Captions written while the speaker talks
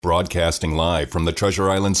Broadcasting live from the Treasure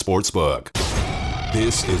Island Sportsbook.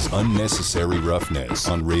 This is Unnecessary Roughness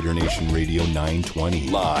on Raider Nation Radio 920.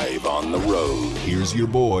 Live on the road. Here's your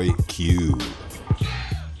boy, Q.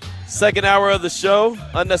 Second hour of the show,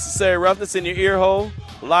 Unnecessary Roughness in your ear hole.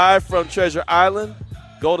 Live from Treasure Island,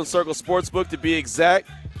 Golden Circle Sportsbook to be exact.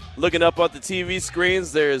 Looking up at the TV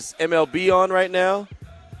screens, there's MLB on right now.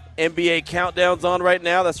 NBA countdown's on right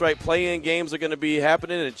now. That's right, play-in games are going to be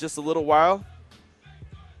happening in just a little while.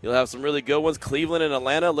 You'll have some really good ones. Cleveland and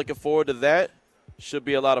Atlanta, looking forward to that. Should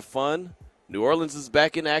be a lot of fun. New Orleans is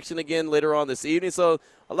back in action again later on this evening. So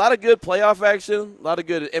a lot of good playoff action, a lot of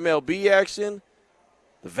good MLB action.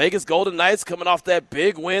 The Vegas Golden Knights coming off that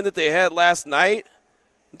big win that they had last night.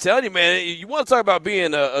 I'm telling you, man, you want to talk about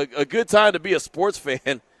being a good time to be a sports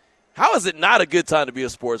fan. How is it not a good time to be a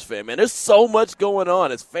sports fan, man? There's so much going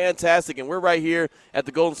on. It's fantastic, and we're right here at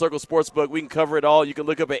the Golden Circle Sportsbook. We can cover it all. You can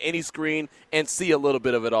look up at any screen and see a little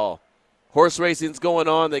bit of it all. Horse racing's going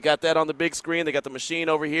on. They got that on the big screen. They got the machine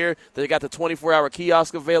over here. They got the 24-hour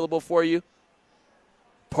kiosk available for you.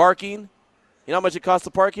 Parking. You know how much it costs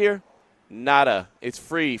to park here? Nada. It's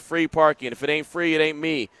free parking. If it ain't free, it ain't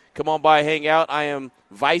me. Come on by, hang out.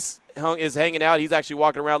 Vice is hanging out. He's actually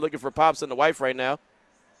walking around looking for Pops and the wife right now.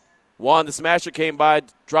 Juan the Smasher came by,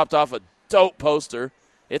 dropped off a dope poster.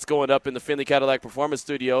 It's going up in the Finley Cadillac Performance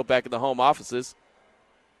Studio back in the home offices.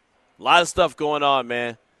 A lot of stuff going on,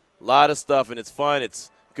 man. A lot of stuff, and it's fun. It's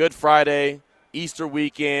Good Friday, Easter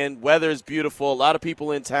weekend. Weather is beautiful. A lot of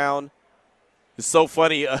people in town. It's so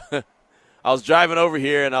funny. I was driving over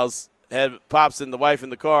here, and had Pops and the wife in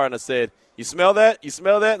the car, and I said, "You smell that? You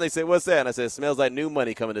smell that?" And they said, "What's that?" And I said, "It smells like new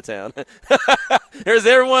money coming to town." There's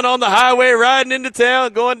everyone on the highway riding into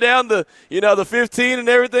town, going down the 15 and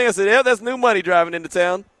everything. I said, "Yeah, that's new money driving into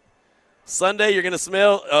town." Sunday, you're going to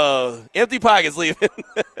smell empty pockets leaving.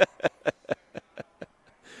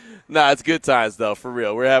 Nah, it's good times, though, for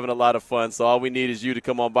real. We're having a lot of fun, so all we need is you to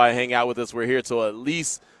come on by and hang out with us. We're here till at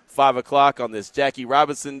least 5 o'clock on this Jackie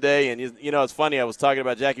Robinson Day. And, it's funny. I was talking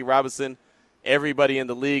about Jackie Robinson. Everybody in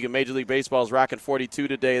the league and Major League Baseball is rocking 42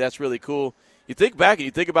 today. That's really cool. You think back and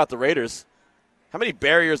you think about the Raiders. How many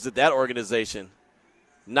barriers did that organization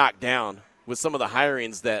knock down with some of the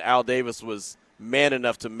hirings that Al Davis was man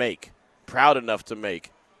enough to make, proud enough to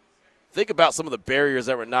make? Think about some of the barriers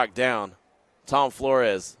that were knocked down. Tom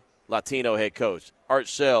Flores, Latino head coach. Art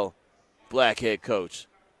Shell, black head coach.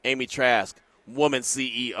 Amy Trask, woman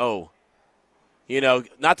CEO.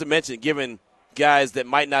 Not to mention giving guys that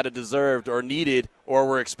might not have deserved or needed or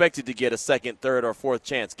were expected to get a second, third, or fourth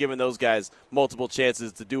chance, giving those guys multiple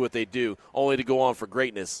chances to do what they do, only to go on for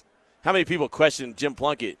greatness. How many people question Jim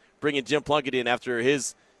Plunkett, bringing Jim Plunkett in after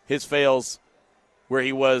his fails where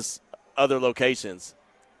he was other locations,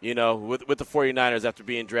 with the 49ers after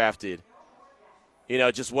being drafted?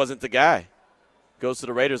 Just wasn't the guy. Goes to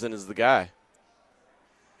the Raiders and is the guy.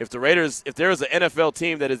 If there is an NFL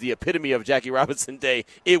team that is the epitome of Jackie Robinson Day,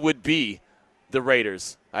 it would be the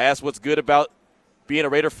Raiders. I asked what's good about being a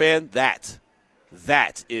Raider fan. That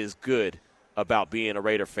is good about being a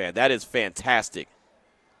Raider fan. That is fantastic.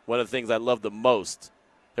 One of the things I love the most.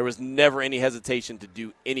 There was never any hesitation to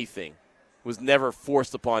do anything. It was never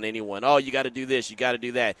forced upon anyone. Oh, you got to do this. You got to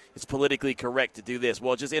do that. It's politically correct to do this.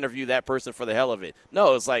 Well, just interview that person for the hell of it.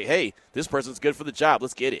 No, it's like, hey, this person's good for the job.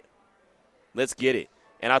 Let's get it. Let's get it.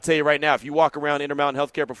 And I'll tell you right now, if you walk around Intermountain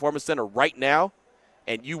Healthcare Performance Center right now,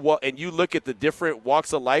 and you look at the different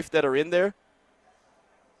walks of life that are in there,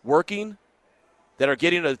 working, that are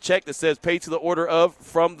getting a check that says paid to the order of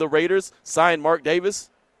from the Raiders, signed Mark Davis,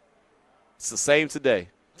 it's the same today.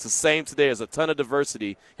 It's the same today. There's a ton of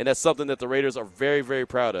diversity, and that's something that the Raiders are very, very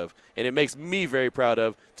proud of. And it makes me very proud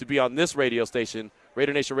of to be on this radio station,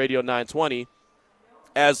 Raider Nation Radio 920,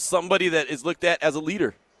 as somebody that is looked at as a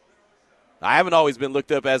leader. I haven't always been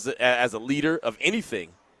looked up as a leader of anything,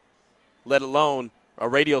 let alone a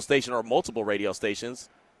radio station or multiple radio stations.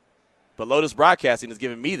 But Lotus Broadcasting has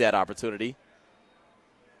given me that opportunity.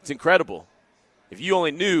 It's incredible. If you only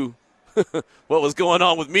knew what was going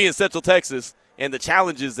on with me in Central Texas and the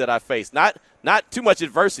challenges that I faced. Not too much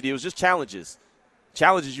adversity. It was just challenges.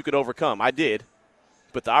 Challenges you could overcome. I did.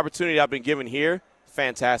 But the opportunity I've been given here,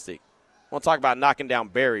 fantastic. I want to talk about knocking down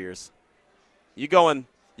barriers. You go and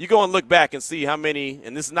look back and see how many,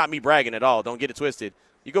 and this is not me bragging at all, don't get it twisted.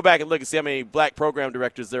 You go back and look and see how many black program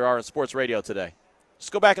directors there are in sports radio today.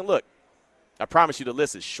 Just go back and look. I promise you the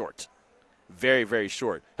list is short. Very, very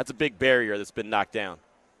short. That's a big barrier that's been knocked down.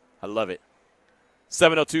 I love it.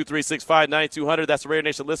 702-365-9200. That's the Raider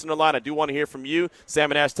Nation listener line. I do want to hear from you.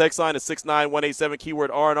 Salmon Ash text line is 69187,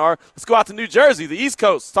 keyword R&R. Let's go out to New Jersey, the East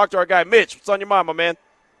Coast. Talk to our guy Mitch. What's on your mind, my man?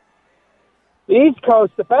 The East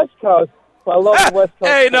Coast, the best coast. But I love the West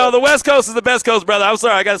Coast. Hey, no, the West Coast is the best coast, brother. I'm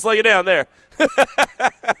sorry. I got to slow you down there.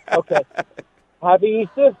 Okay. Happy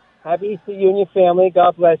Easter. Happy Easter, you and your family.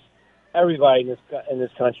 God bless everybody in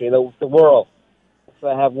this country, the world. So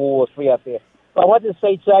I have World War III up there. But I wanted to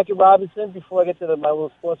say Jackie Robinson before I get to my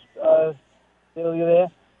little sports deal there.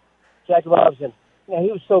 Jackie Robinson. Yeah,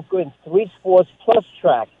 he was so good in 3 sports plus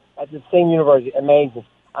track at the same university. Amazing.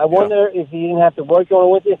 I wonder if he didn't have to work during the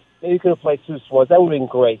winter, maybe he could have played 2 sports. That would have been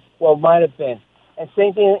great. Well, might have been. And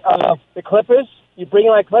same thing, the Clippers. You bring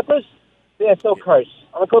in my Clippers? They're so cursed.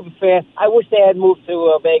 I'm a Clipper fan. I wish they had moved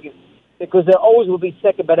to Vegas because there always will be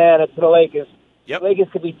second banana to the Lakers. Yep. Lakers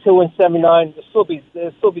could be 2-79. There'll still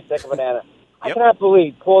be second banana. I cannot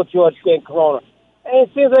believe Paul George getting corona. And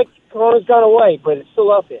it seems like corona's gone away, but it's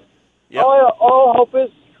still out there. Yep. All hope is,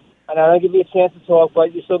 and I don't give you a chance to talk,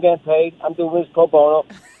 but you're still getting paid. I'm doing this pro bono.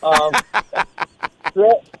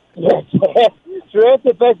 Durant's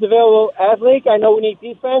the best available athlete. I know we need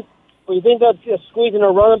defense, but you think they're just squeezing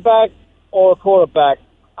a running back or a quarterback?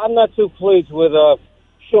 I'm not too pleased with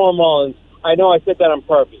Sean Mullins. I know I said that on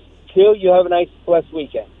purpose. Q, you have a nice, blessed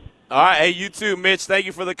weekend. All right. Hey, you too, Mitch. Thank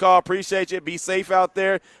you for the call. Appreciate you. Be safe out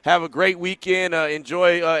there. Have a great weekend.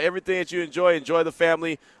 Enjoy everything that you enjoy. Enjoy the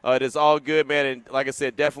family. It is all good, man. And like I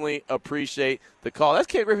said, definitely appreciate the call. That's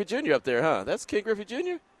Ken Griffey Jr. up there, huh? That's Ken Griffey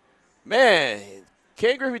Jr.? Man,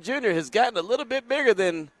 Ken Griffey Jr. has gotten a little bit bigger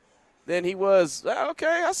than he was.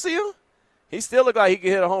 Okay, I see him. He still looked like he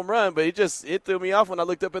could hit a home run, but it threw me off when I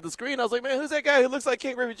looked up at the screen. I was like, man, who's that guy who looks like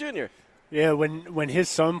Ken Griffey Jr.? Yeah, when his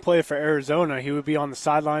son played for Arizona, he would be on the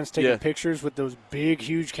sidelines taking pictures with those big,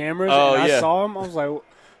 huge cameras. And I saw him. I was like,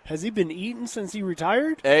 has he been eating since he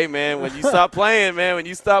retired? Hey, man, when you stop playing,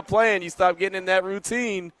 you stop getting in that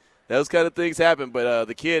routine, those kind of things happen. But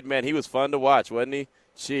the kid, man, he was fun to watch, wasn't he?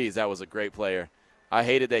 Jeez, that was a great player. I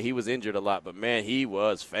hated that he was injured a lot, but, man, he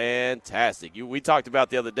was fantastic. We talked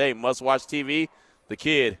about the other day, must-watch TV. The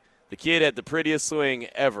kid had the prettiest swing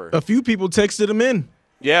ever. A few people texted him in.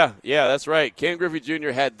 Yeah, that's right. Ken Griffey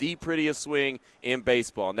Jr. had the prettiest swing in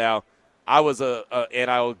baseball. Now, I was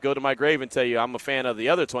and I'll go to my grave and tell you I'm a fan of the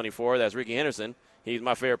other 24. That's Ricky Henderson. He's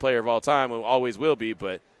my favorite player of all time and always will be.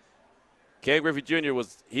 But Ken Griffey Jr.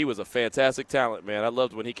 was a fantastic talent, man. I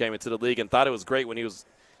loved when he came into the league and thought it was great when he was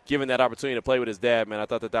given that opportunity to play with his dad, man. I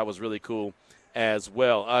thought that was really cool as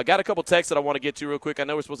well. Got a couple texts that I want to get to real quick. I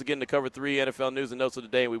know we're supposed to get into cover 3 NFL news and notes of the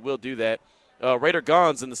day, and we will do that. Raider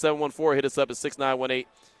Gons in the 714 hit us up at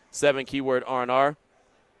 69187 keyword R&R.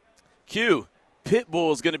 Q,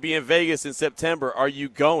 Pitbull is going to be in Vegas in September. Are you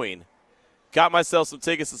going? Got myself some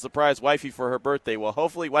tickets to surprise wifey for her birthday. Well,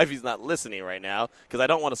 hopefully wifey's not listening right now because I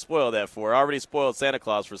don't want to spoil that for her. I already spoiled Santa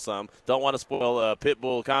Claus for some. Don't want to spoil a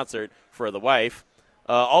Pitbull concert for the wife.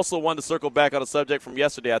 Also wanted to circle back on a subject from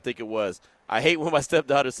yesterday, I think it was. I hate when my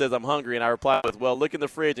stepdaughter says I'm hungry, and I reply with, well, look in the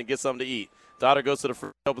fridge and get something to eat. Daughter goes to the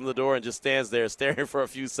fridge, opens the door, and just stands there staring for a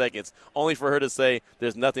few seconds, only for her to say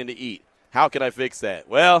there's nothing to eat. How can I fix that?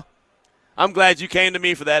 Well, I'm glad you came to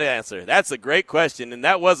me for that answer. That's a great question, and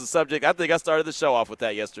that was a subject. I think I started the show off with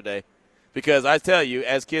that yesterday because I tell you,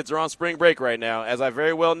 as kids are on spring break right now, as I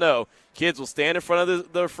very well know, kids will stand in front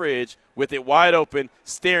of the fridge with it wide open,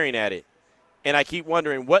 staring at it. And I keep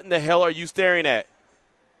wondering, what in the hell are you staring at?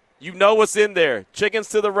 You know what's in there. Chickens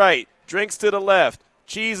to the right, drinks to the left,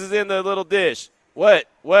 cheese is in the little dish. What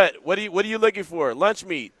are you looking for? Lunch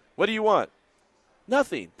meat. What do you want?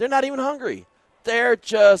 Nothing. They're not even hungry. They're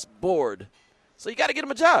just bored. So you got to get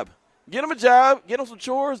them a job. Get them a job, get them some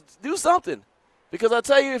chores, do something. Because I'll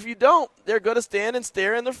tell you, if you don't, they're going to stand and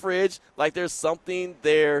stare in the fridge like there's something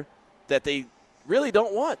there that they really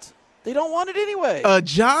don't want. They don't want it anyway. A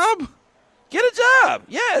job? Get a job,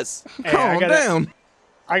 yes. Hey, Calm down.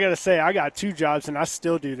 I got to say, I got 2 jobs, and I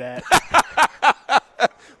still do that.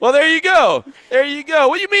 Well, there you go. There you go.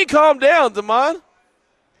 What do you mean calm down, Damon?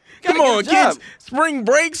 Come on, kids. Spring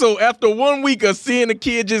break, so after 1 week of seeing a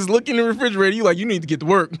kid just look in the refrigerator, you need to get to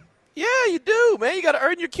work. Yeah, you do, man. You got to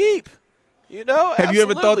earn your keep. You know, Have you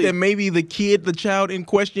ever thought that maybe the child in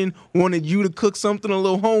question, wanted you to cook something a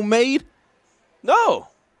little homemade? No.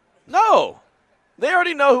 They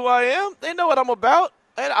already know who I am. They know what I'm about.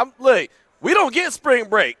 And look, we don't get spring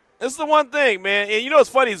break. This is the one thing, man. And you know what's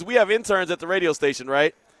funny is we have interns at the radio station,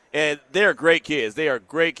 right? And they're great kids. They are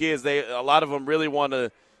great kids. A lot of them really want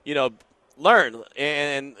to, learn.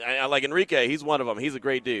 And like Enrique, he's one of them. He's a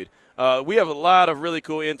great dude. We have a lot of really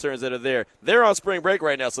cool interns that are there. They're on spring break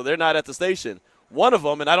right now, so they're not at the station. One of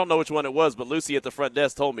them, and I don't know which one it was, but Lucy at the front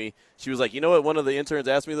desk told me, she was like, you know what one of the interns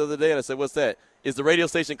asked me the other day? And I said, what's that? Is the radio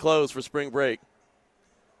station closed for spring break?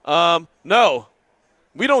 No.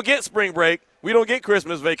 We don't get spring break. We don't get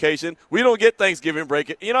Christmas vacation. We don't get Thanksgiving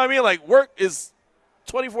break. You know what I mean? Like, work is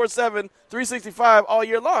 24/7, 365 all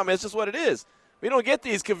year long. Man, it's just what it is. We don't get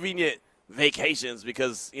these convenient vacations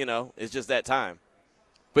because, it's just that time.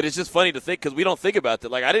 But it's just funny to think because we don't think about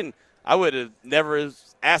that. Like, I would have never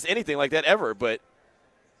asked anything like that ever. But,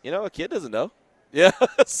 a kid doesn't know. Yeah.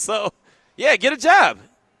 So, yeah, get a job.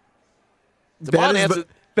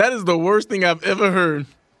 That is the worst thing I've ever heard.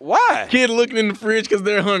 Why? Kid looking in the fridge because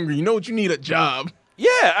they're hungry. You know what? You need a job.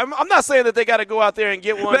 Yeah, I'm not saying that they got to go out there and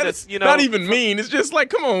get one that's, not even mean. It's just like,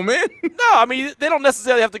 come on, man. No, I mean, they don't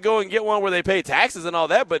necessarily have to go and get one where they pay taxes and all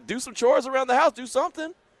that, but do some chores around the house. Do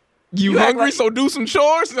something. You hungry, so do some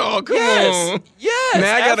chores? Oh, come on. Yes,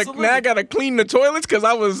 now I gotta clean the toilets because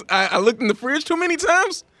I looked in the fridge too many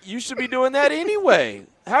times? You should be doing that anyway.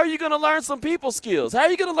 How are you going to learn some people skills? How are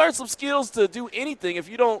you going to learn some skills to do anything if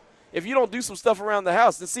you don't do some stuff around the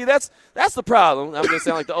house? And see, that's the problem. I'm going to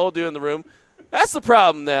sound like the old dude in the room. That's the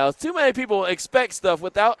problem now. Too many people expect stuff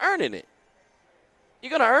without earning it. You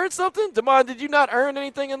going to earn something? Damon, did you not earn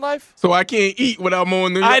anything in life? So I can't eat without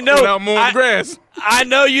mowing the grass. I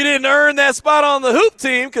know you didn't earn that spot on the hoop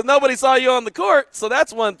team because nobody saw you on the court, so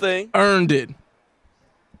that's one thing. Earned it.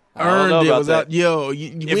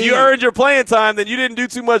 If you earned your playing time, then you didn't do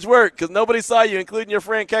too much work because nobody saw you, including your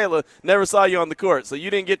friend Kayla, never saw you on the court. So you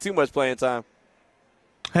didn't get too much playing time.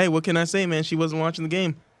 Hey, what can I say, man? She wasn't watching the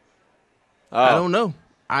game. I don't know.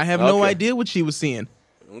 I have no idea what she was seeing.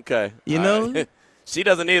 Okay. You know? She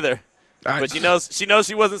doesn't either. But she knows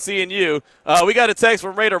she wasn't seeing you. We got a text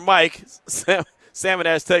from Raider Mike. Salmon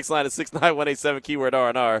Ash text line at 69187 keyword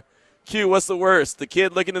R&R. Q, what's the worst? The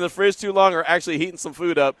kid looking in the fridge too long or actually heating some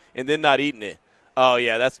food up and then not eating it? Oh,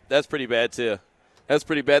 yeah, that's pretty bad, too. That's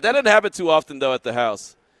pretty bad. That doesn't happen too often, though, at the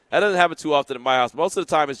house. That doesn't happen too often at my house. Most of the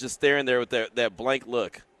time it's just staring there with that blank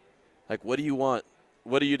look. Like, what do you want?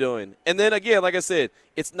 What are you doing? And then, again, like I said,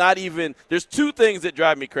 it's not even – there's two things that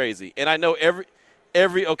drive me crazy. And I know every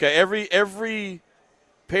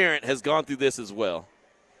parent has gone through this as well.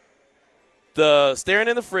 The staring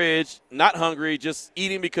in the fridge, not hungry, just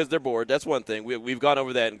eating because they're bored. That's one thing. We've gone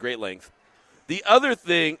over that in great length. The other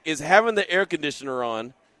thing is having the air conditioner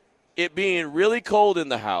on, it being really cold in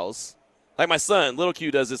the house. Like my son, little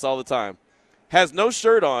Q, does this all the time. Has no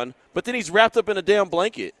shirt on, but then he's wrapped up in a damn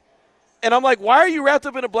blanket. And I'm like, why are you wrapped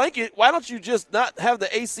up in a blanket? Why don't you just not have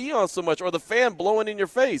the AC on so much or the fan blowing in your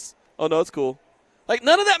face? Oh, no, it's cool. Like,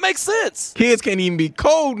 none of that makes sense. Kids can't even be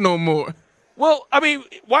cold no more. Well, I mean,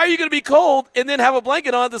 why are you going to be cold and then have a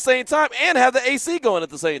blanket on at the same time and have the AC going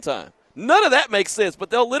at the same time? None of that makes sense,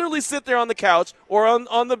 but they'll literally sit there on the couch or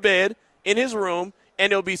on the bed in his room,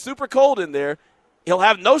 and it'll be super cold in there. He'll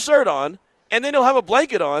have no shirt on, and then he'll have a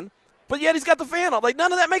blanket on, but yet he's got the fan on. Like,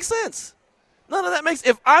 none of that makes sense. None of that makes –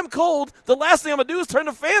 if I'm cold, the last thing I'm going to do is turn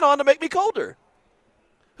the fan on to make me colder.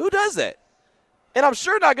 Who does that? And I'm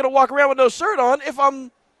sure not going to walk around with no shirt on if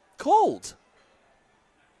I'm cold.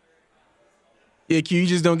 Yeah, Q, you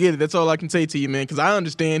just don't get it. That's all I can say to you, man, because I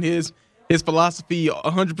understand his philosophy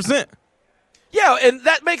 100%. Yeah, and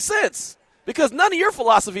that makes sense because none of your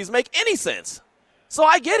philosophies make any sense. So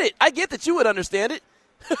I get it. I get that you would understand it.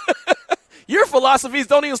 Your philosophies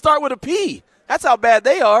don't even start with a P. That's how bad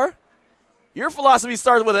they are. Your philosophy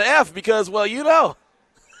starts with an F because, well, you know.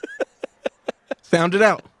 Sound it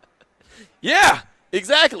out. Yeah,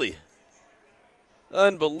 exactly.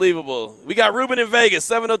 Unbelievable. We got Ruben in Vegas,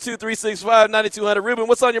 702-365-9200. Ruben,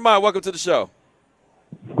 what's on your mind? Welcome to the show.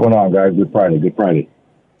 What's going on, guys? Good Friday.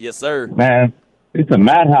 Yes, sir. Man, it's a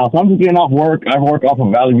madhouse. I'm just getting off work. I work off of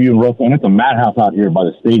Valley View and Russell, and it's a madhouse out here by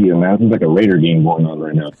the stadium, man. This is like a Raider game going on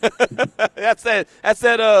right now. That's that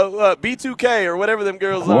B2K or whatever them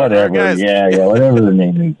girls are. Whatever, guys. Yeah, whatever the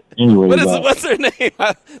name is. Anyway, what's their name?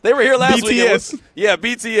 They were here last week. BTS. Yeah,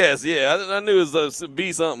 BTS. Yeah, I knew it was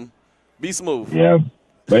B something. Be smooth. Yeah.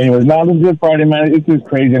 But anyways, no, this is Good Friday, man. It's just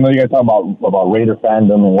crazy. I know you guys talk about Raider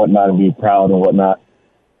fandom and whatnot and being proud and whatnot.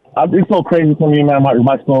 It's so crazy for me, man,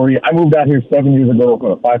 my story. I moved out here 7 years ago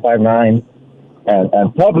from a 559.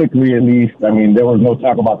 And publicly, at least, I mean, there was no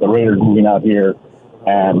talk about the Raiders moving out here.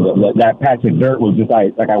 And that patch of dirt was just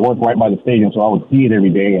like I worked right by the stadium, so I would see it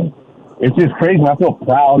every day. And it's just crazy. I feel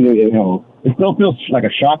proud. You know, it still feels like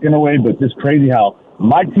a shock in a way, but it's just crazy how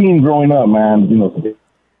my team growing up, man, is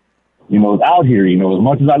out here. You know, as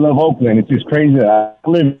much as I love Oakland, it's just crazy that I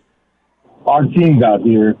live. Our team's out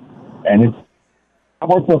here, and I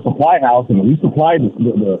work for a supply house, and we supply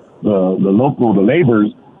the local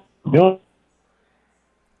laborers. Build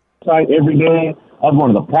site every day. I was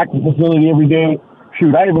going to the practice facility every day.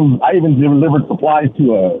 Shoot, I even delivered supplies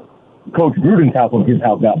to Coach Gruden's house when his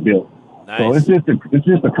house got built. Nice. So it's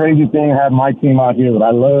just a crazy thing having my team out here that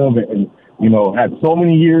I love, and had so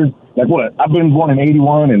many years. Like I've been born in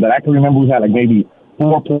 81, and that I can remember we had like maybe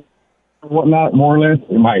 4 or whatnot, more or less,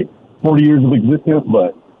 in my 40 years of existence.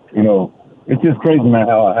 But, it's just crazy, man,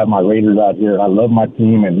 how I have my Raiders out here. I love my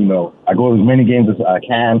team, and, I go to as many games as I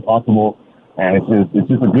can possible. And it's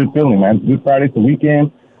just a good feeling, man. It's Good Friday, it's the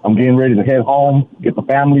weekend. I'm getting ready to head home, get the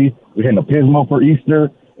family. We're heading to Pismo for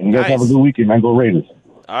Easter. And you guys have a good weekend, man. Go Raiders.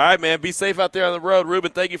 All right, man. Be safe out there on the road.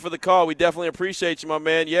 Ruben, thank you for the call. We definitely appreciate you, my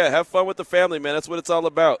man. Yeah, have fun with the family, man. That's what it's all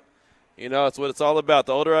about. That's what it's all about.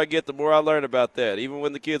 The older I get, the more I learn about that, even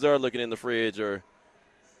when the kids are looking in the fridge or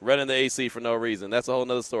running the AC for no reason. That's a whole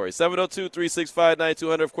nother story.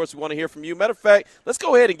 702-365-9200. Of course, we want to hear from you. Matter of fact, let's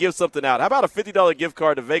go ahead and give something out. How about a $50 gift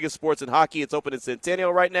card to Vegas Sports and Hockey? It's open in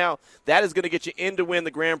Centennial right now. That is going to get you in to win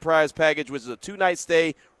the grand prize package, which is a 2-night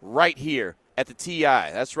stay right here at the TI.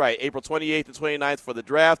 That's right, April 28th and 29th for the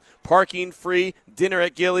draft. Parking free, dinner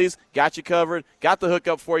at Gillies, got you covered, got the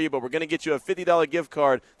hookup for you, but we're going to get you a $50 gift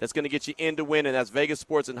card that's going to get you in to win, and that's Vegas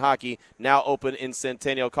Sports and Hockey, now open in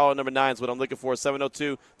Centennial. Caller number 9 is what I'm looking for,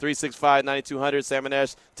 702-365-9200. Sam and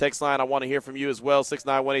Ash text line, I want to hear from you as well,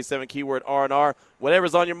 69187, keyword R&R.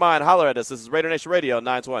 Whatever's on your mind, holler at us. This is Raider Nation Radio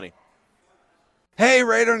 920. Hey,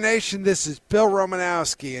 Raider Nation, this is Bill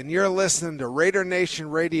Romanowski, and you're listening to Raider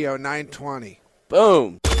Nation Radio 920.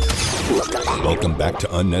 Boom. Welcome back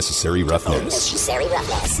to Unnecessary Roughness.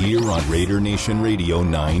 Here on Raider Nation Radio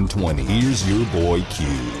 920. Here's your boy Q.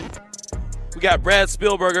 We got Brad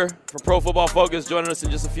Spielberger from Pro Football Focus joining us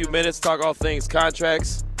in just a few minutes. Talk all things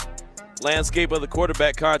contracts, landscape of the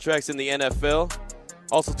quarterback contracts in the NFL.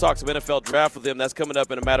 Also talk some NFL draft with him. That's coming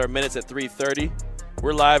up in a matter of minutes at 3:30.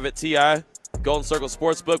 We're live at TI. Golden Circle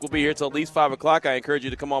Sportsbook will be here till at least 5 o'clock. I encourage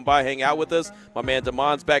you to come on by, hang out with us. My man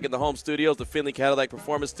Damon's back in the home studios, the Finley Cadillac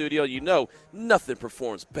Performance Studio. Nothing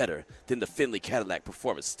performs better than the Finley Cadillac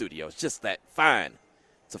Performance Studio. It's just that fine.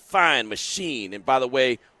 It's a fine machine. And by the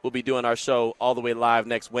way, we'll be doing our show all the way live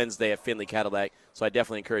next Wednesday at Finley Cadillac. So I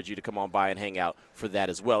definitely encourage you to come on by and hang out for that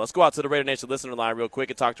as well. Let's go out to the Raider Nation listener line real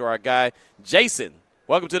quick and talk to our guy, Jason.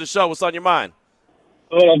 Welcome to the show. What's on your mind?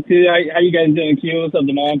 What up, Q? How you guys doing, Q? What's up,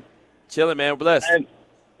 Damon? Chilling, man. We're blessed. Man,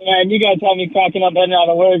 you guys have me cracking up heading out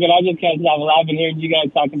of work, and I just can't stop laughing hearing you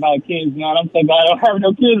guys talking about kids, man. I'm so glad I don't have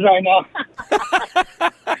no kids right now.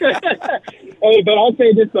 Hey, but I'll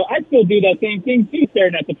say this, though. I still do that same thing, too,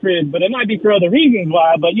 staring at the fridge, but it might be for other reasons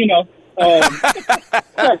why, but,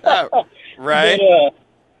 Right. Hey, I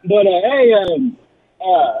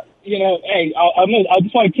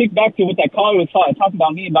just want to kick back to what that caller was talking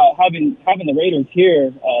about me about having the Raiders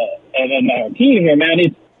here and our team here, man.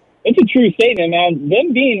 It's a true statement, man.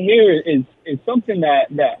 Them being here is something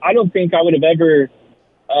that I don't think I would have ever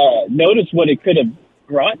noticed what it could have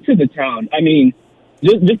brought to the town. I mean,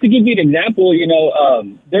 just to give you an example,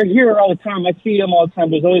 they're here all the time. I see them all the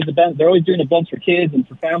time. There's always events. They're always doing events for kids and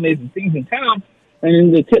for families and things in town.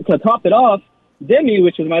 And then to top it off, Demi,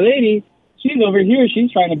 which is my lady, she's over here.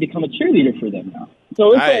 She's trying to become a cheerleader for them now.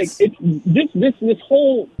 So it's nice. like this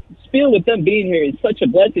whole spiel with them being here is such a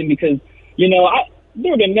blessing because there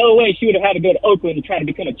would have been no way she would have had to go to Oakland to try to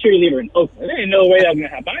become a cheerleader in Oakland. There ain't no way that was going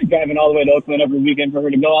to happen. I'm driving all the way to Oakland every weekend for her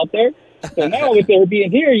to go out there. So now with her being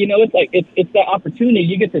here, it's like it's that opportunity.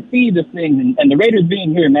 You get to see the things, and the Raiders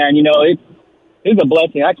being here, man, it's a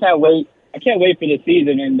blessing. I can't wait. I can't wait for the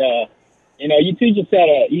season. And you two just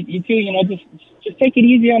just take it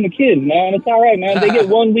easy on the kids, man. It's all right, man. They get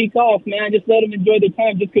 1 week off, man. Just let them enjoy their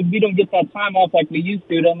time. Just because we don't get that time off like we used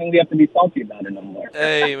to, don't mean we have to be salty about it no more.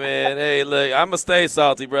 Hey, man. Hey, look, I'm going to stay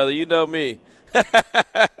salty, brother. You know me.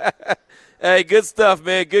 Hey, good stuff,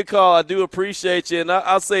 man. Good call. I do appreciate you. And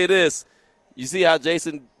I'll say this. You see how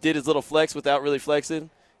Jason did his little flex without really flexing?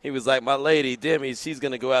 He was like, my lady, Demi, she's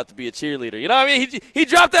going to go out to be a cheerleader. You know what I mean? He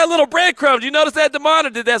dropped that little breadcrumb. Did you notice that, Damon, or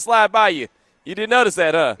did that slide by you? You didn't notice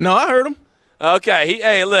that, huh? No, I heard him. Okay.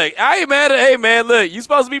 Hey, look, I ain't mad at hey, man, look, you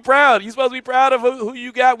supposed to be proud. You supposed to be proud of who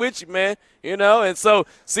you got with you, man. And so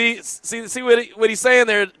see what he's saying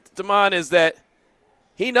there, Damon, is that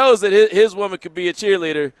he knows that his woman could be a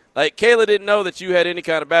cheerleader. Like, Kayla didn't know that you had any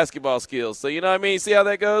kind of basketball skills. So, you know what I mean? See how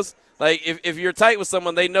that goes? Like, if you're tight with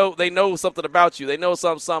someone, they know something about you. They know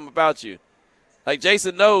something about you. Like,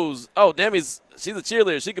 Jason knows, she's a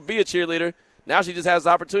cheerleader. She could be a cheerleader. Now she just has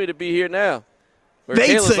the opportunity to be here now. Where they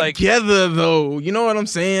Kayla's together, though. You know what I'm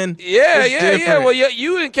saying? Yeah. Well,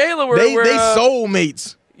 you and Kayla were they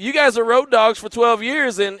soulmates. You guys are road dogs for 12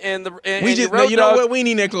 years, and we just you know what? We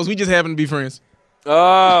ain't that close. We just happen to be friends.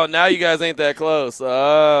 Oh, now you guys ain't that close.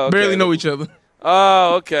 Oh, okay. Barely know each other.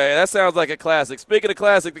 Oh, okay. That sounds like a classic. Speaking of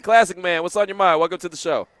classic, the classic man. What's on your mind? Welcome to the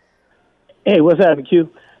show. Hey, what's happening, Q?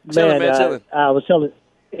 Chilling. I was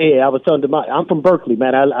telling Demont, I'm from Berkeley,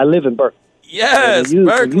 man. I live in Berkeley. Yes,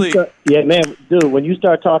 Berkeley. Man, dude, when you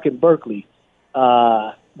start talking Berkeley,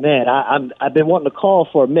 man, I've been wanting to call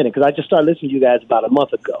for a minute because I just started listening to you guys about a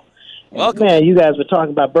month ago. Welcome. Man, you guys were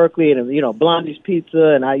talking about Berkeley and, Blondie's Pizza,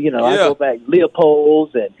 and I go back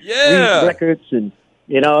Leopold's and Reed's Records and,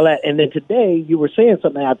 all that. And then today you were saying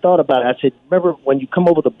something I thought about it. I said, remember when you come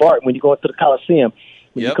over the BART, when you go into the Coliseum,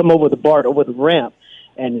 when you come over the BART, over the ramp,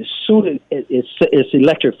 and as soon as it's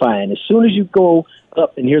electrifying. As soon as you go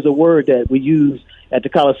up, and here's a word that we use at the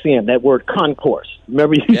Coliseum, that word concourse.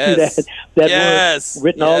 Remember you see that word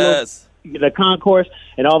written all over the concourse,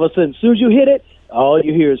 and all of a sudden, as soon as you hit it, all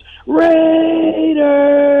you hear is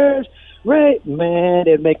Raiders! Man,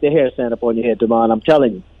 it'd make the hair stand up on your head, Damon. I'm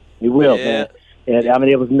telling you. You will, man. And,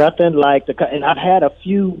 it was nothing like and I've had a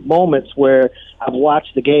few moments where I've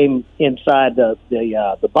watched the game inside the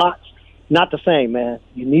box. Not the same, man.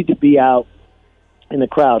 You need to be out in the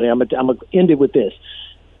crowd. And I'm going to end it with this.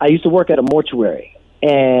 I used to work at a mortuary,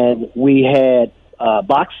 and we had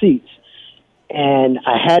box seats. And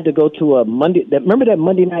I had to go to a Monday. Remember that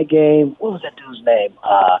Monday night game? What was that dude's name?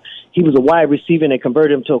 He was a wide receiver, and they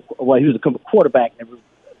converted him to he was a quarterback, and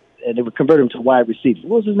they would convert him to a wide receiver.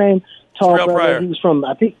 What was his name? Terrell Pryor. He was from,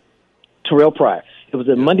 I think, Terrell Pryor. It was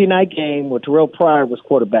a Monday night game where Terrell Pryor was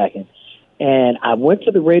quarterbacking, and I went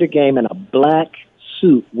to the Raider game in a black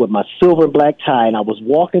suit with my silver and black tie, and I was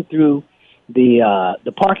walking through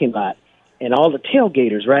the parking lot, and all the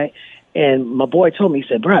tailgaters, right? And my boy told me, he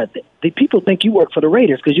said, "Bro, the people think you work for the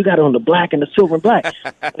Raiders because you got on the black and the silver and black."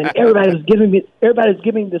 And everybody's giving me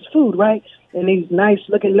this food, right? And these nice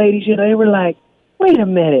looking ladies, they were like, "Wait a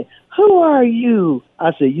minute, who are you?"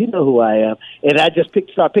 I said, "You know who I am." And I just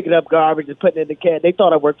started picking up garbage and putting it in the can. They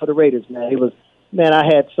thought I worked for the Raiders, man. I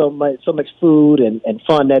had so much food and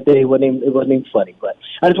fun that day. It wasn't even funny. But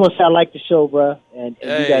I just want to say I like the show, bro. And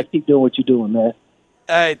you guys keep doing what you're doing, man.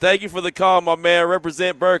 Hey, thank you for the call, my man.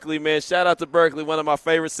 Represent Berkeley, man. Shout out to Berkeley, one of my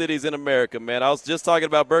favorite cities in America, man. I was just talking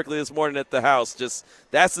about Berkeley this morning at the house.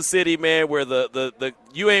 That's the city, man, where the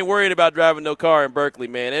you ain't worried about driving no car in Berkeley,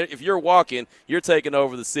 man. If you're walking, you're taking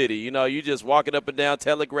over the city. You just walking up and down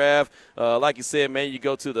Telegraph. Like you said, man, you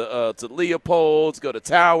go to to Leopold's, go to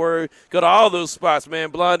Tower, go to all those spots, man.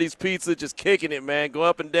 Blondie's Pizza, just kicking it, man. Go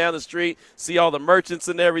up and down the street, see all the merchants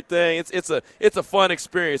and everything. It's a fun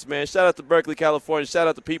experience, man. Shout out to Berkeley, California. Shout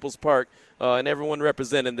out to People's Park and everyone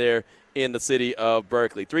representing there in the city of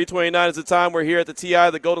Berkeley. 3:29 is the time. We're here at the TI,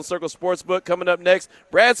 the Golden Circle Sportsbook. Coming up next,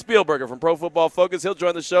 Brad Spielberger from Pro Football Focus. He'll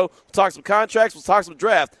join the show. We'll talk some contracts. We'll talk some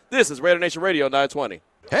draft. This is Raider Nation Radio 920.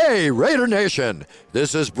 Hey, Raider Nation.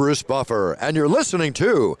 This is Bruce Buffer, and you're listening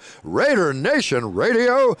to Raider Nation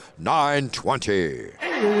Radio 920.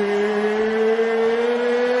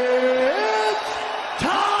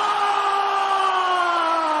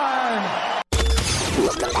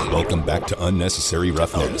 Welcome back to Unnecessary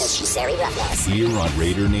Roughness. Here on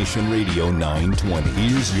Raider Nation Radio 920.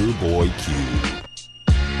 Here's your boy Q.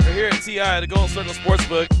 We're here at TI, the Golden Circle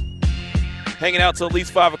Sportsbook, hanging out till at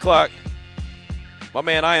least 5 o'clock. My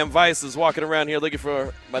man, I Am Vice, is walking around here looking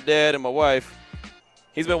for my dad and my wife.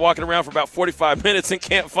 He's been walking around for about 45 minutes and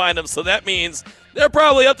can't find them, so that means they're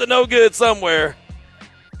probably up to no good somewhere.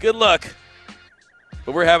 Good luck.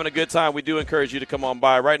 But we're having a good time. We do encourage you to come on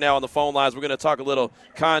by. Right now on the phone lines, we're going to talk a little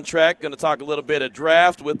contract, going to talk a little bit of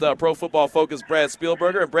draft with Pro Football Focus Brad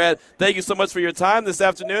Spielberger. And, Brad, thank you so much for your time this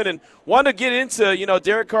afternoon. And want to get into,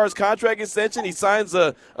 Derek Carr's contract extension. He signs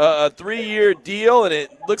a 3-year deal, and it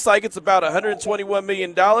looks like it's about $121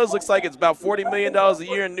 million. Looks like it's about $40 million a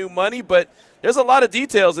year in new money. But there's a lot of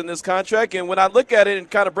details in this contract. And when I look at it and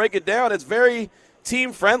kind of break it down, it's very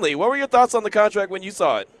team-friendly. What were your thoughts on the contract when you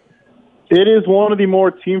saw it? It is one of the more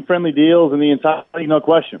team-friendly deals in the entire league, no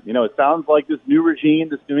question. It sounds like this new regime,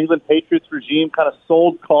 this New England Patriots regime, kind of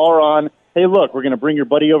sold Carr on, hey, look, we're going to bring your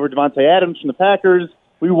buddy over, Devontae Adams from the Packers.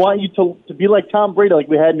 We want you to be like Tom Brady, like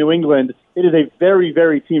we had in New England. It is a very,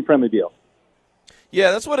 very team-friendly deal.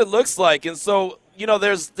 Yeah, that's what it looks like. And so,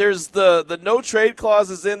 there's the no-trade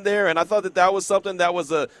clauses in there, and I thought that was something that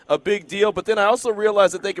was a big deal. But then I also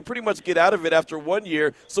realized that they could pretty much get out of it after 1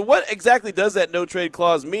 year. So what exactly does that no-trade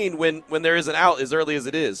clause mean when there is an out as early as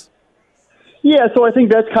it is? Yeah, so I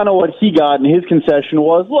think that's kind of what he got, and his concession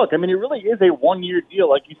was, look, it really is a 1-year deal,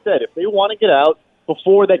 like you said. If they want to get out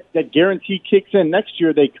before that guarantee kicks in next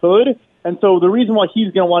year, they could. And so the reason why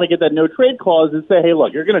he's going to want to get that no-trade clause is say, hey,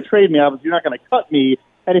 look, you're going to trade me, obviously you're not going to cut me.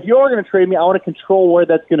 And if you are going to trade me, I want to control where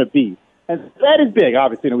that's going to be. And that is big,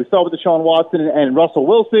 obviously. We saw with Deshaun Watson and Russell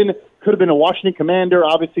Wilson. Could have been a Washington Commander.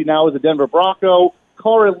 Obviously now is a Denver Bronco.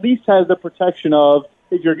 Carr at least has the protection of,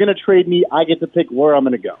 if you're going to trade me, I get to pick where I'm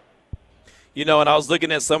going to go. You know, and I was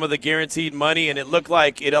looking at some of the guaranteed money, and it looked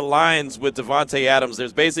like it aligns with Davante Adams.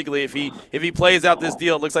 There's basically, if he plays out this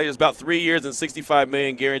deal, it looks like there's about 3 years and $65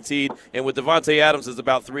 million guaranteed, and with Davante Adams, it's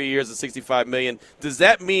about 3 years and $65 million. Does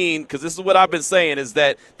that mean, because this is what I've been saying, is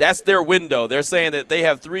that that's their window. They're saying that they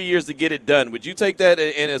have 3 years to get it done. Would you take that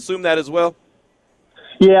and assume that as well?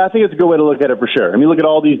 Yeah, I think it's a good way to look at it for sure. I mean, look at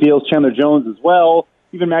all these deals, Chandler Jones as well,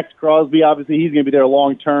 even Max Crosby, obviously he's going to be there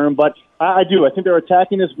long term, but I do. I think they're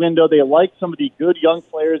attacking this window. They like some of the good young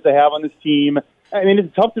players they have on this team. I mean,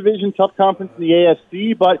 it's a tough division, tough conference in the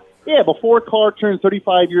AFC, but yeah, before Carr turns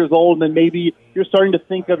 35 years old, and then maybe you're starting to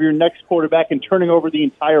think of your next quarterback and turning over the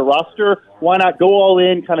entire roster, why not go all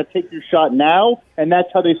in, kind of take your shot now? And that's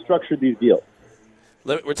how they structured these deals.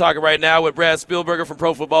 We're talking right now with Brad Spielberger from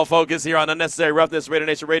Pro Football Focus here on Unnecessary Roughness, Raider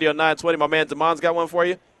Nation Radio 920. My man Damon's got one for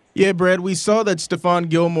you. Yeah, Brad, we saw that Stephon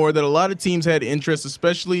Gilmore, that a lot of teams had interest,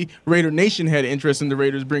 especially Raider Nation had interest in the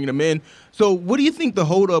Raiders bringing him in. So what do you think the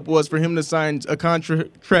holdup was for him to sign a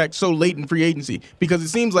contract so late in free agency? Because it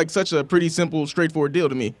seems like such a pretty simple, straightforward deal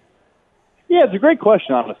to me. Yeah, it's a great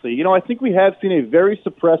question, honestly. You know, I think we have seen a very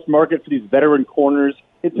suppressed market for these veteran corners.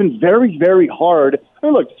 It's been very, very hard. I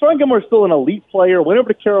mean, look, Stephon Gilmore is still an elite player. Went over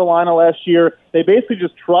to Carolina last year. They basically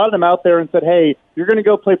just trotted him out there and said, hey, you're going to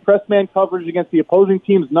go play press man coverage against the opposing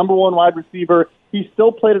team's number one wide receiver. He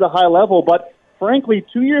still played at a high level, but frankly,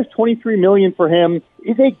 2 years, $23 million for him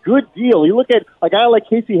is a good deal. You look at a guy like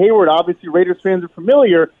Casey Hayward, obviously Raiders fans are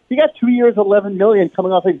familiar. He got 2 years, $11 million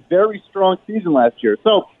coming off a very strong season last year.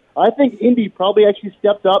 So I think Indy probably actually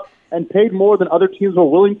stepped up and paid more than other teams were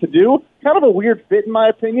willing to do. Kind of a weird fit, in my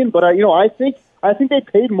opinion, but I think they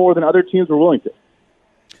paid more than other teams were willing to.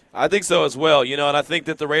 I think so as well, and I think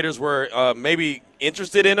that the Raiders were maybe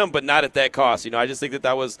interested in him, but not at that cost. I just think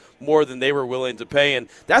that was more than they were willing to pay, and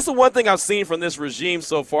that's the one thing I've seen from this regime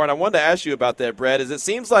so far, and I wanted to ask you about that, Brad, is it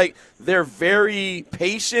seems like they're very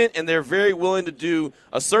patient and they're very willing to do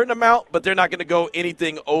a certain amount, but they're not going to go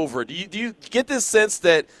anything over. Do you get this sense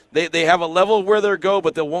that they have a level where they'll go,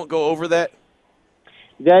 but they won't go over that?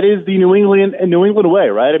 That is the New England way,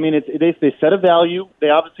 right? I mean, they set a value. They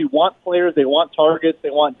obviously want players. They want targets.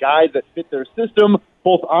 They want guys that fit their system,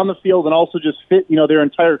 both on the field and also just fit, their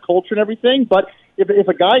entire culture and everything. But if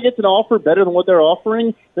a guy gets an offer better than what they're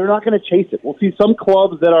offering, they're not going to chase it. We'll see some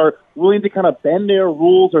clubs that are willing to kind of bend their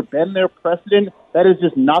rules or bend their precedent. That is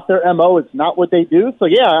just not their MO. It's not what they do. So,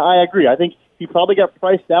 yeah, I agree. I think he probably got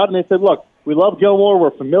priced out, and they said, look, we love Gilmore.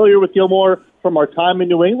 We're familiar with Gilmore from our time in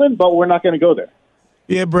New England, but we're not going to go there.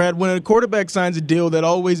 Yeah, Brad, when a quarterback signs a deal, that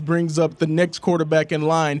always brings up the next quarterback in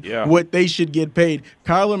line, what they should get paid.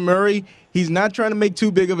 Kyler Murray, he's not trying to make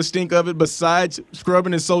too big of a stink of it. Besides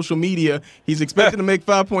scrubbing his social media, he's expected to make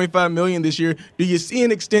 $5.5 million this year. Do you see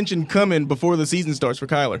an extension coming before the season starts for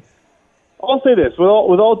Kyler? I'll say this, with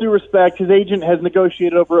all due respect, his agent has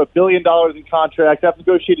negotiated over $1 billion in contracts. I've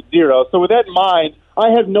negotiated zero. So with that in mind, I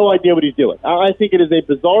have no idea what he's doing. I think it is a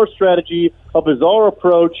bizarre strategy, a bizarre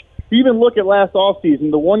approach. Even look at last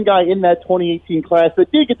offseason, the one guy in that 2018 class that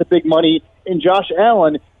did get the big money in Josh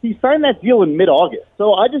Allen, he signed that deal in mid-August.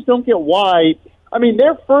 So I just don't get why. I mean,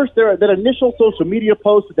 that initial social media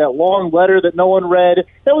post with that long letter that no one read,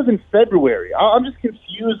 that was in February. I'm just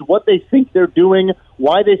confused what they think they're doing,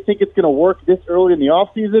 why they think it's going to work this early in the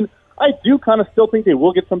offseason. I do kind of still think they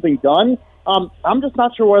will get something done. I'm just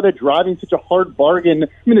not sure why they're driving such a hard bargain. I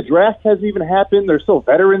mean, the draft hasn't even happened. There's still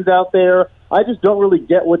veterans out there. I just don't really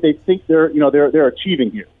get what they think they're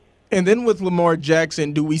achieving here. And then with Lamar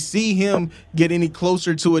Jackson, do we see him get any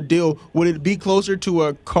closer to a deal? Would it be closer to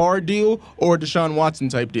a Carr deal or a Deshaun Watson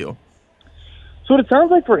type deal? So what it sounds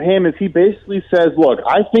like for him is he basically says, look,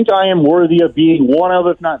 I think I am worthy of being one of,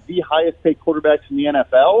 if not the highest paid quarterbacks in the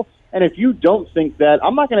NFL. And if you don't think that,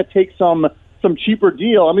 I'm not going to take some cheaper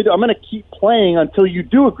deal. I mean, I'm going to keep playing until you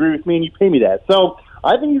do agree with me and you pay me that. So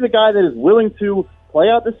I think he's a guy that is willing to play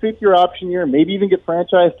out this fifth-year option year, maybe even get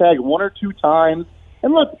franchise tagged one or two times.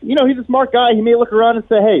 And look, he's a smart guy. He may look around and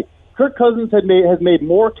say, hey, Kirk Cousins has made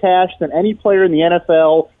more cash than any player in the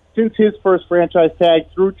NFL since his first franchise tag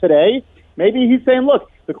through today. Maybe he's saying, look,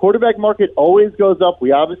 the quarterback market always goes up.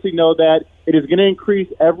 We obviously know that. It is going to increase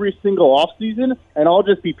every single offseason, and I'll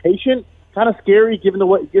just be patient. Kind of scary given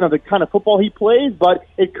the kind of football he plays, but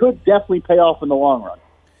it could definitely pay off in the long run.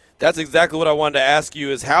 That's exactly what I wanted to ask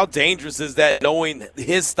you is how dangerous is that knowing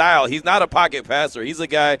his style? He's not a pocket passer. He's a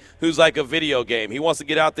guy who's like a video game. He wants to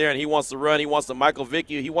get out there and he wants to run. He wants to Michael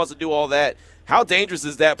Vick you. He wants to do all that. How dangerous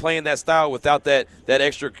is that playing that style without that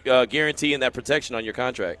extra guarantee and that protection on your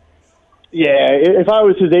contract? Yeah, if I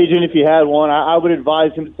was his agent, if he had one, I would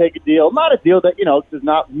advise him to take a deal. Not a deal that, does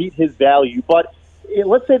not meet his value, but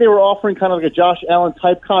let's say they were offering kind of like a Josh Allen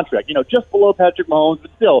type contract, just below Patrick Mahomes,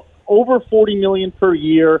 but still over $40 million per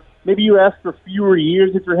year. Maybe you ask for fewer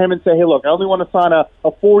years if you're him and say, hey, look, I only want to sign a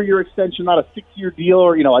 4-year extension, not a 6-year deal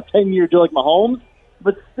or, a 10-year deal like Mahomes.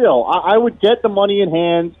 But still, I would get the money in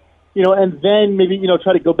hand, and then maybe,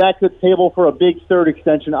 try to go back to the table for a big third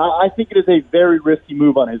extension. I think it is a very risky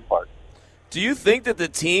move on his part. Do you think that the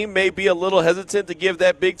team may be a little hesitant to give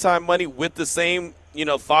that big-time money with the same,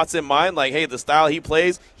 thoughts in mind? Like, hey, the style he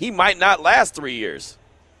plays, he might not last 3 years.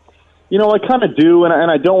 I kind of do,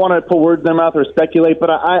 and I don't want to put words in their mouth or speculate, but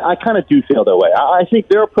I kind of do feel that way. I think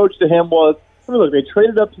their approach to him was, look, they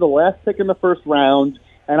traded up to the last pick in the first round,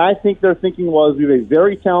 and I think their thinking was we have a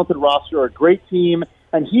very talented roster, a great team,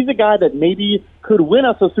 and he's a guy that maybe could win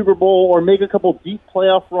us a Super Bowl or make a couple deep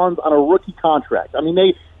playoff runs on a rookie contract. I mean,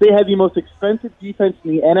 they had the most expensive defense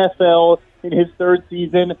in the NFL in his third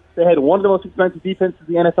season. They had one of the most expensive defenses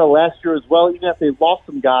in the NFL last year as well, even if they lost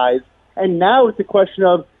some guys. And now it's a question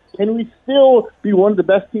of, can we still be one of the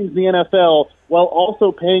best teams in the NFL while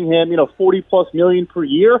also paying him, $40+ million per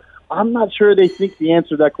year? I'm not sure they think the answer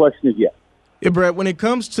to that question is yes. Yeah, Brett, when it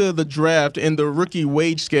comes to the draft and the rookie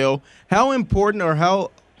wage scale, how important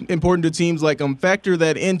do teams like factor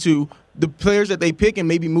that into the players that they pick and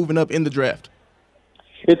maybe moving up in the draft?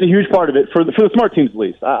 It's a huge part of it for the smart teams, at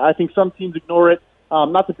least. I think some teams ignore it.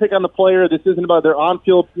 Not to pick on the player, this isn't about their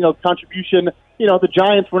on-field, contribution. The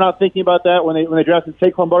Giants were not thinking about that when they drafted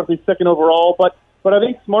Saquon Barkley second overall. But I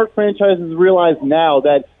think smart franchises realize now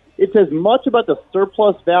that it's as much about the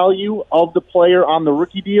surplus value of the player on the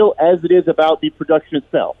rookie deal as it is about the production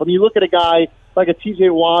itself. I mean, you look at a guy like a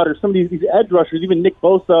T.J. Watt or some of these edge rushers, even Nick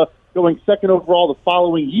Bosa going second overall the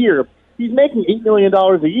following year. He's making $8 million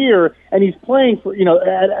a year, and he's playing for at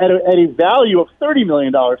a value of $30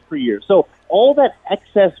 million per year. So all that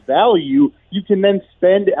excess value you can then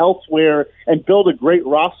spend elsewhere and build a great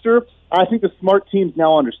roster. I think the smart teams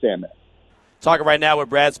now understand that. Talking right now with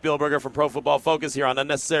Brad Spielberger from Pro Football Focus here on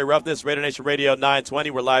Unnecessary Roughness, Raider Nation Radio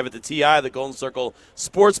 920. We're live at the TI, the Golden Circle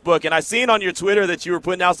Sportsbook. And I seen on your Twitter that you were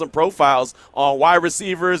putting out some profiles on wide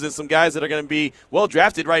receivers and some guys that are going to be well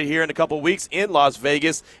drafted right here in a couple weeks in Las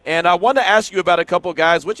Vegas. And I wanted to ask you about a couple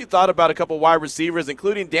guys, what you thought about a couple wide receivers,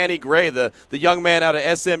 including Danny Gray, the young man out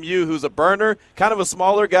of SMU who's a burner, kind of a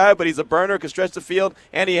smaller guy, but he's a burner, can stretch the field,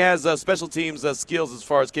 and he has special teams skills as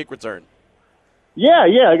far as kick return. Yeah,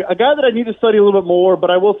 a guy that I need to study a little bit more,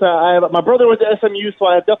 but I will say my brother went to SMU, so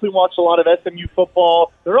I have definitely watched a lot of SMU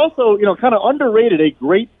football. They're also, kind of underrated, a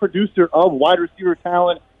great producer of wide receiver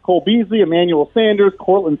talent. Cole Beasley, Emmanuel Sanders,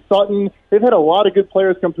 Cortland Sutton. They've had a lot of good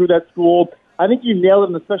players come through that school. I think you nailed it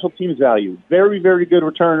in the special teams value. Very, very good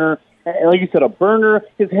returner. And like you said, a burner.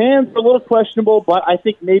 His hands are a little questionable, but I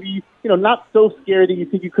think maybe, not so scary that you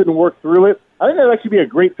think you couldn't work through it. I think that would actually be a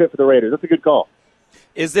great fit for the Raiders. That's a good call.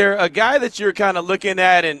 Is there a guy that you're kind of looking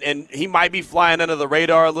at and he might be flying under the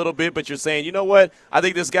radar a little bit, but you're saying, you know what, I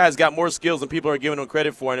think this guy's got more skills than people are giving him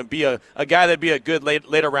credit for, and be a guy that'd be a good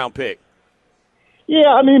later round pick? Yeah,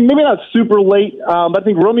 I mean, maybe not super late, but I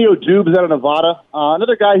think Romeo Dubes out of Nevada,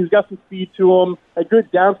 another guy who's got some speed to him, a good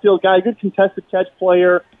downfield guy, a good contested catch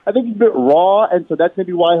player. I think he's a bit raw, and so that's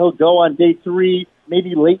maybe why he'll go on day 3,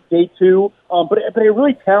 maybe late day 2. But a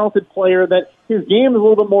really talented player that his game is a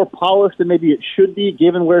little bit more polished than maybe it should be,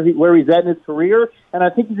 given where he's at in his career. And I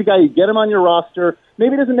think he's a guy you get him on your roster.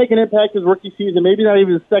 Maybe doesn't make an impact his rookie season, maybe not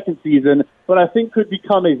even his second season, but I think could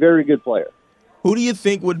become a very good player. Who do you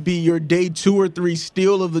think would be your day 2 or 3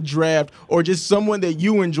 steal of the draft, or just someone that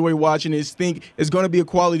you enjoy watching and think is going to be a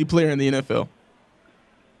quality player in the NFL?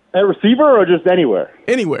 At receiver or just anywhere?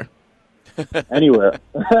 Anywhere. Anywhere.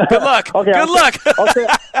 Good luck. Okay, Good luck. Okay.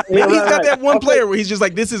 He's got that one player where he's just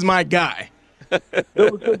like, this is my guy. So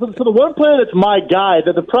the one player that's my guy,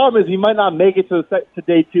 the problem is he might not make it to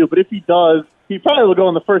day 2, but if he does, he probably will go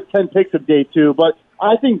in the first 10 picks of day 2. But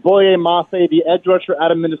I think Boye Mafe, the edge rusher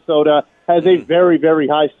out of Minnesota, has a very, very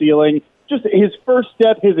high ceiling. Just his first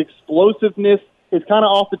step, his explosiveness is kind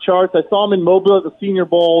of off the charts. I saw him in Mobile at the Senior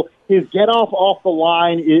Bowl. His get-off the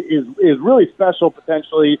line is really special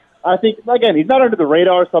potentially. I think, again, he's not under the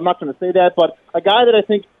radar, so I'm not going to say that, but a guy that I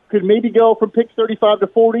think could maybe go from pick 35 to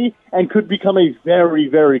 40 and could become a very,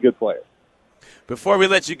 very good player. Before we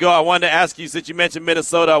let you go, I wanted to ask you, since you mentioned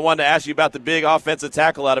Minnesota, I wanted to ask you about the big offensive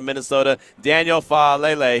tackle out of Minnesota, Daniel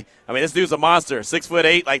Faalele. I mean, this dude's a monster,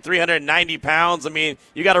 6'8", like 390 pounds. I mean,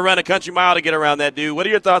 you got to run a country mile to get around that dude. What are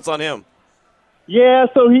your thoughts on him? Yeah,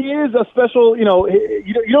 so he is a special, you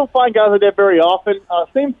don't find guys like that very often.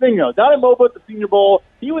 Same thing, though. Down in Mobile at the Senior Bowl,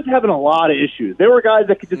 he was having a lot of issues. There were guys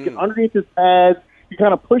that could just get underneath his pads. You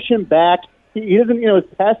kind of push him back. He doesn't, his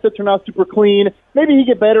passes turn out super clean. Maybe he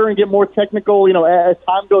get better and get more technical, as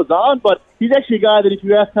time goes on. But he's actually a guy that if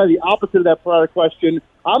you ask kind of the opposite of that prior question,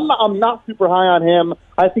 I'm not super high on him.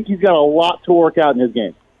 I think he's got a lot to work out in his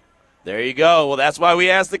game. There you go. Well, that's why we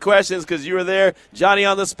asked the questions, because you were there, Johnny,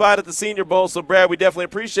 on the spot at the Senior Bowl. So, Brad, we definitely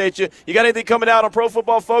appreciate you. You got anything coming out on Pro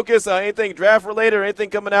Football Focus, anything draft-related, or anything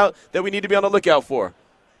coming out that we need to be on the lookout for?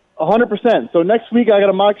 100%. So next week I got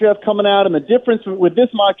a mock draft coming out, and the difference with this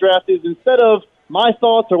mock draft is instead of my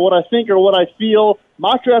thoughts or what I think or what I feel,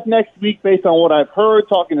 mock draft next week based on what I've heard,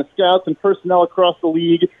 talking to scouts and personnel across the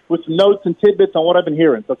league with some notes and tidbits on what I've been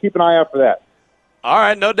hearing. So keep an eye out for that. All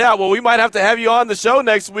right, no doubt. Well, we might have to have you on the show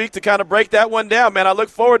next week to kind of break that one down, man. I look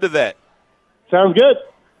forward to that. Sounds good.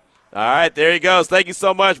 All right, there he goes. Thank you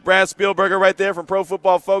so much. Brad Spielberger right there from Pro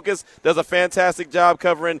Football Focus does a fantastic job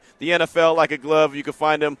covering the NFL like a glove. You can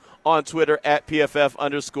find him on Twitter at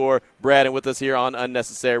PFF_Brad, and with us here on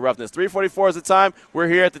Unnecessary Roughness. 3:44 is the time. We're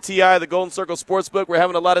here at the TI, the Golden Circle Sportsbook. We're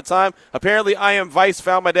having a lot of time. Apparently, I Am Vice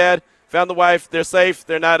found my dad. Found the wife. They're safe.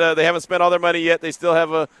 They're not. They haven't spent all their money yet. They still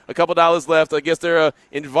have a couple dollars left. I guess they're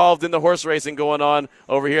involved in the horse racing going on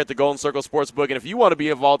over here at the Golden Circle Sportsbook. And if you want to be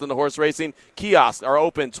involved in the horse racing, kiosks are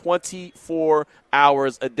open 24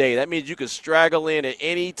 hours a day. That means you can straggle in at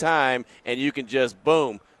any time and you can just,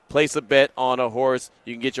 boom, place a bet on a horse.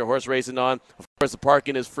 You can get your horse racing on. Of course, the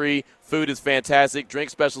parking is free. Food is fantastic. Drink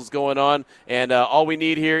specials going on. And all we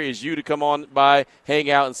need here is you to come on by,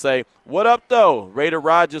 hang out, and say, what up, though? Raider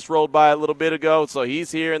Rod just rolled by a little bit ago, so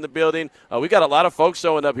he's here in the building. We got a lot of folks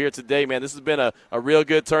showing up here today, man. This has been a real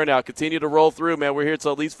good turnout. Continue to roll through, man. We're here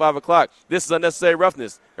till at least 5 o'clock. This is Unnecessary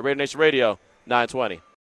Roughness at Raider Nation Radio 920.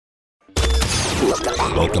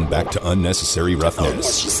 Welcome back to Unnecessary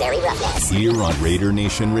Roughness. Here on Raider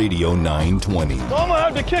Nation Radio 920. I'm going to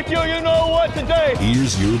have to kick you know what today.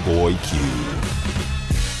 Here's your boy Q.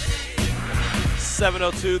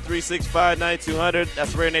 702-365-9200.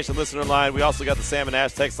 That's the Raider Nation listener line. We also got the Sam and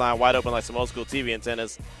Ash text line wide open like some old school TV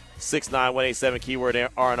antennas. 69187 keyword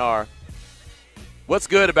R&R. What's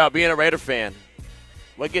good about being a Raider fan?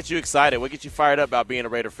 What gets you excited? What gets you fired up about being a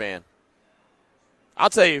Raider fan?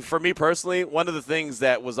 I'll tell you, for me personally, one of the things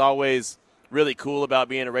that was always really cool about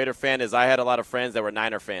being a Raider fan is I had a lot of friends that were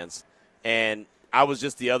Niner fans, and I was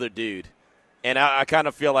just the other dude. And I kind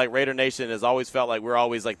of feel like Raider Nation has always felt like we're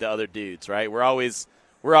always like the other dudes, right? We're always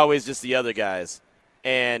just the other guys.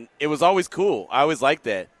 And it was always cool. I always liked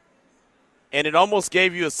that. And it almost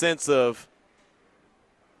gave you a sense of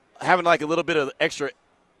having like a little bit of extra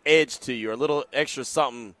edge to you, or a little extra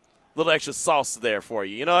something, a little extra sauce there for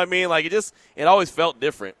you. You know what I mean? Like it always felt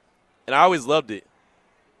different. And I always loved it.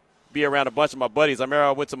 Be around a bunch of my buddies. I remember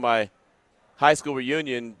I went to my high school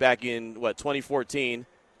reunion back in, 2014.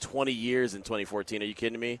 20 years in 2014. Are you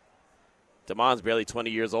kidding me? Damon's barely 20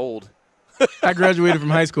 years old. I graduated from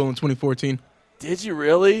high school in 2014. Did you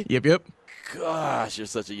really? Yep. Gosh, you're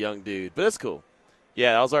such a young dude. But that's cool.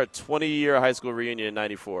 Yeah, that was our 20-year high school reunion in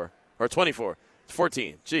 94. Or 24.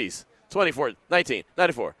 14. Jeez. 24. 19.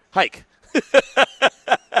 94. Hike.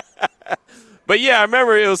 But, yeah, I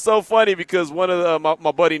remember it was so funny because one of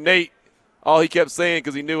my buddy Nate, all he kept saying,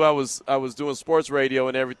 because he knew I was doing sports radio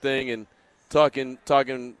and everything, and talking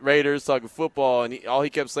Raiders, talking football, and all he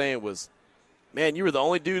kept saying was, man, you were the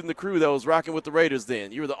only dude in the crew that was rocking with the Raiders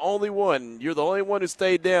then. You were the only one. You're the only one who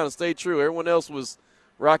stayed down and stayed true. Everyone else was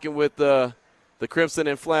rocking with the Crimson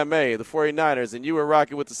and Flamme, the 49ers, and you were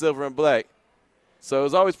rocking with the Silver and Black. So it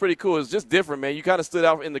was always pretty cool. It was just different, man. You kind of stood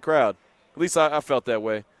out in the crowd. At least I felt that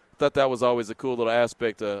way. I thought that was always a cool little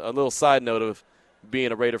aspect, a little side note of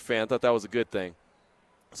being a Raider fan. I thought that was a good thing.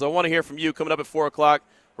 So I want to hear from you. Coming up at 4 o'clock,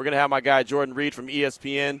 we're going to have my guy Jordan Reed from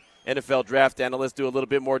ESPN, NFL draft analyst, do a little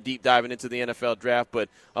bit more deep diving into the NFL draft. But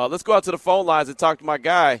let's go out to the phone lines and talk to my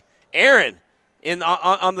guy, Aaron,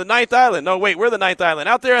 on the Ninth Island. No, wait, we're the Ninth Island.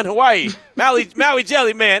 Out there in Hawaii, Maui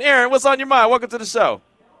Jelly Man. Aaron, what's on your mind? Welcome to the show.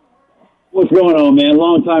 What's going on, man?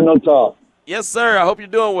 Long time no talk. Yes, sir. I hope you're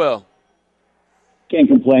doing well. Can't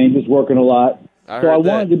complain. Just working a lot. I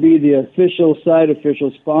wanted to be the official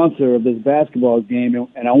sponsor of this basketball game,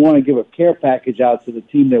 and I want to give a care package out to the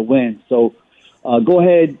team that wins. So go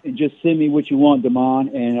ahead and just send me what you want,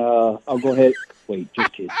 Damon, and I'll go ahead. Wait,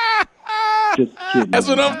 just kidding. Just kidding. That's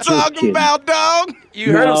what I'm talking about, dog.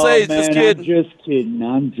 You heard him say, just kidding. I'm just kidding.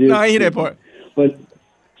 No, I hear that part. But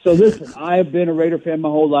so listen, I have been a Raider fan my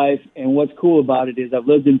whole life, and what's cool about it is I've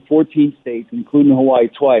lived in 14 states, including Hawaii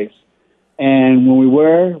twice. And when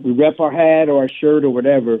we rep our hat or our shirt or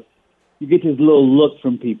whatever, you get this little look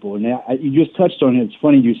from people. And you just touched on it. It's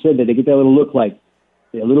funny you said that. They get that little look like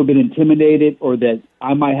they're a little bit intimidated, or that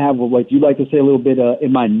I might have what you like to say a little bit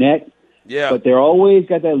in my neck. Yeah. But they're always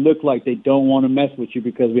got that look like they don't want to mess with you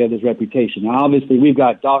because we have this reputation. Now, obviously, we've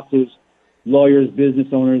got doctors, lawyers, business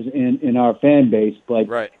owners in our fan base, but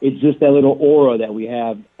it's just that little aura that we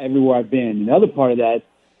have everywhere I've been. And the other part of that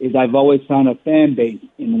is I've always found a fan base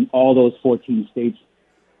in all those 14 states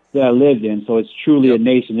that I lived in, so it's truly a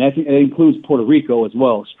nation. That includes Puerto Rico as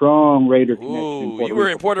well. Strong Raider connection. You were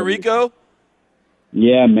in Puerto Rico?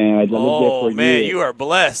 Yeah, man. I lived there for a year. You are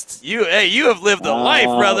blessed. You have lived a life,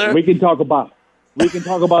 brother. We can talk about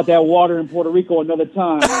that water in Puerto Rico another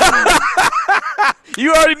time.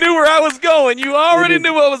 You already knew where I was going. You already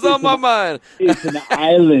knew what was on my mind. It's an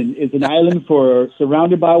island. It's an island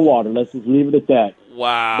surrounded by water. Let's just leave it at that.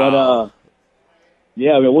 Wow. But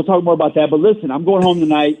yeah, we'll talk more about that. But listen, I'm going home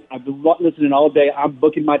tonight. I've been listening all day. I'm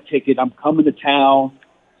booking my ticket. I'm coming to town,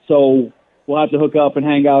 so we'll have to hook up and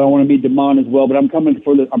hang out. I want to meet Damon as well. But I'm coming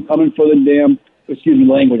for the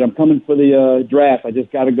draft. I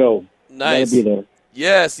just got to go. Nice. Got to be there.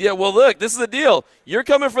 Yes. Yeah. Well, look, this is the deal. You're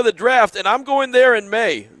coming for the draft, and I'm going there in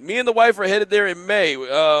May. Me and the wife are headed there in May.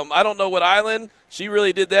 I don't know what island. She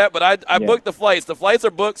really did that, but I booked the flights. The flights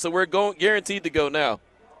are booked, so we're guaranteed to go now.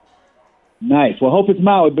 Nice. Well, hope it's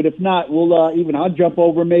Maui, but if not, I'll jump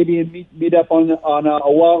over maybe and meet up on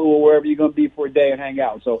Oahu or wherever you're going to be for a day and hang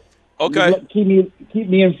out. So okay, keep me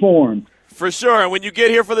informed. For sure. And when you get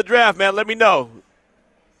here for the draft, man, let me know.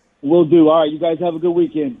 Will do. All right, you guys have a good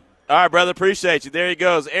weekend. All right, brother. Appreciate you. There he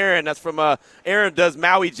goes. Aaron, that's from Aaron does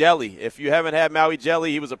Maui Jelly. If you haven't had Maui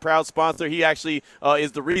Jelly, he was a proud sponsor. He actually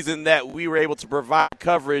is the reason that we were able to provide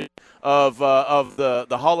coverage of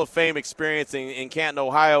the Hall of Fame experience in Canton,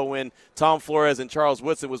 Ohio, when Tom Flores and Charles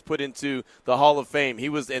Woodson was put into the Hall of Fame.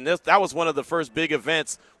 That was one of the first big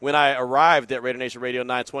events when I arrived at Raider Nation Radio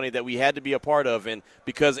 920 that we had to be a part of, and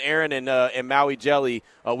because Aaron and Maui Jelly,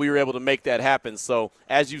 we were able to make that happen. So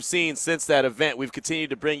as you've seen since that event, we've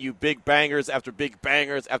continued to bring you big bangers after big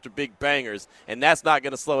bangers after big bangers, and that's not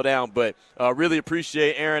going to slow down. But really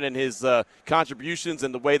appreciate Aaron and his contributions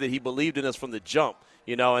and the way that he believed in us from the jump.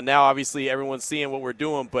 And now obviously everyone's seeing what we're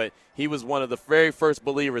doing, but he was one of the very first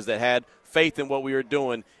believers that had faith in what we were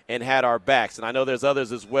doing and had our backs. And I know there's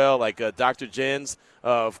others as well, like Dr. Jen's.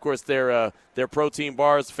 Of course, their protein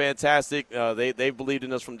bars, fantastic. They believed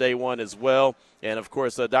in us from day one as well. And, of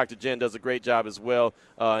course, Dr. Jen does a great job as well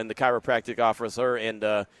in the chiropractic office. Her and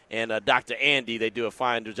Dr. Andy, they do a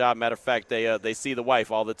fine job. Matter of fact, they see the wife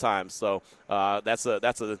all the time. So that's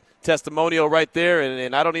a testimonial right there,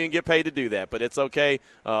 and I don't even get paid to do that. But it's okay.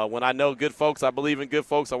 When I know good folks, I believe in good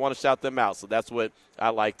folks, I want to shout them out. So that's what I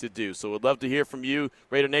like to do. So we'd love to hear from you.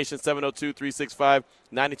 Raider Nation,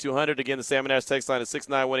 702-365-9200. Again, the Salmon Ash text line is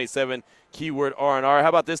 69187, keyword R&R. How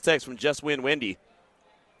about this text from Just Win Wendy?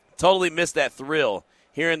 Totally missed that thrill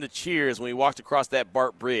hearing the cheers when we walked across that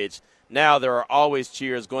BART bridge. Now there are always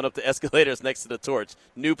cheers going up the escalators next to the torch.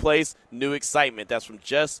 New place, new excitement. That's from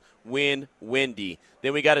Just Win Wendy.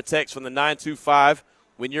 Then we got a text from the 925.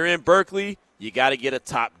 When you're in Berkeley, you got to get a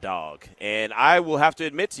Top Dog. And I will have to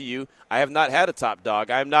admit to you, I have not had a Top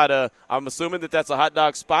Dog. I'm assuming that that's a hot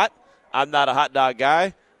dog spot. I'm not a hot dog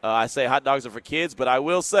guy. I say hot dogs are for kids, but I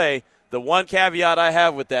will say the one caveat I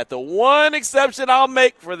have with that, the one exception I'll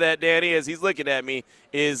make for that, Danny, as he's looking at me,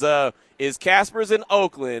 is Casper's in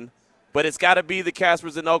Oakland, but it's got to be the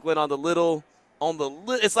Casper's in Oakland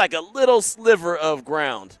it's like a little sliver of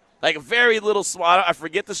ground, like a very little small. I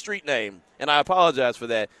forget the street name, and I apologize for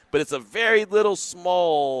that, but it's a very little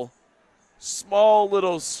small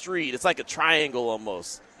little street. It's like a triangle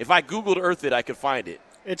almost. If I Googled Earth it, I could find it.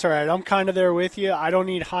 It's all right. I'm kind of there with you. I don't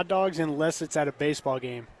eat hot dogs unless it's at a baseball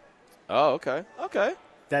game. Oh, okay.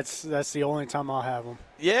 That's the only time I'll have them.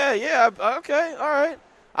 Yeah. Okay, all right.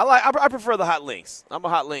 I prefer the hot links. I'm a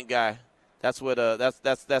hot link guy. That's what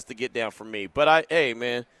that's the get down for me. But hey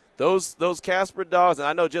man, those Casper dogs, and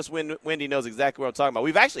I know Just Wendy knows exactly what I'm talking about.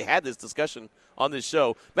 We've actually had this discussion on this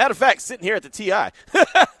show. Matter of fact, sitting here at the TI,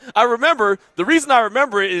 I remember the reason I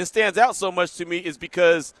remember it and it stands out so much to me is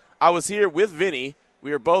because I was here with Vinny.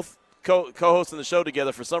 We were both co-hosting the show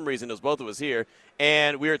together for some reason. It was both of us here.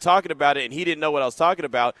 And we were talking about it, and he didn't know what I was talking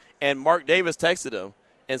about. And Mark Davis texted him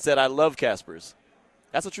and said, I love Casper's.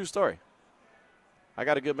 That's a true story. I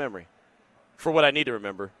got a good memory for what I need to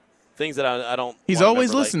remember. Things that I don't. He's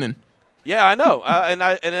always listening. Yeah, I know. And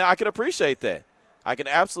I can appreciate that. I can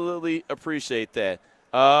absolutely appreciate that.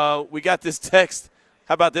 We got this text.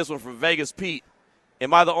 How about this one from Vegas Pete?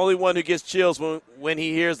 Am I the only one who gets chills when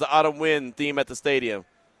he hears the Autumn Wind theme at the stadium?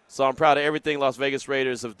 So I'm proud of everything Las Vegas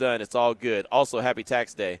Raiders have done. It's all good. Also, happy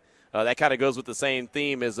tax day. That kind of goes with the same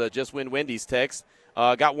theme as Just Win Wendy's text.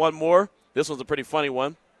 Got one more. This one's a pretty funny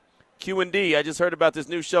one. Q&D, I just heard about this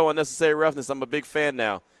new show, Unnecessary Roughness. I'm a big fan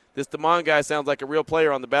now. This Damon guy sounds like a real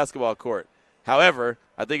player on the basketball court. However,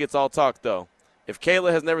 I think it's all talk, though. If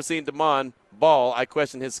Kayla has never seen Damon ball, I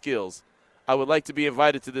question his skills. I would like to be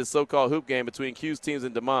invited to this so-called hoop game between Q's teams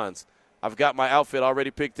and Damon's. I've got my outfit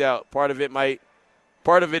already picked out. Part of it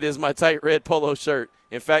is my tight red polo shirt.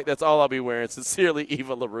 In fact, that's all I'll be wearing. Sincerely,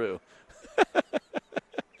 Eva LaRue.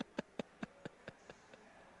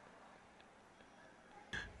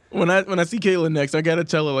 When I see Kayla next, I gotta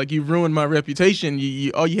tell her, like, you ruined my reputation.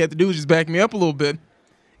 All you had to do is just back me up a little bit.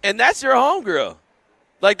 And that's your homegirl.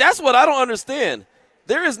 Like, that's what I don't understand.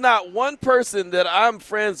 There is not one person that I'm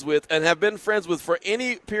friends with and have been friends with for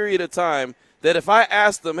any period of time that if I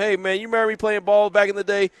asked them, hey, man, you remember me playing ball back in the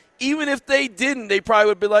day? Even if they didn't, they probably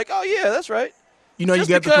would be like, oh, yeah, that's right. You know, just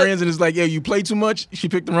you got the friends and it's like, yeah, you play too much. She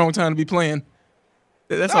picked the wrong time to be playing.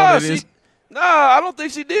 That's all that is. No, I don't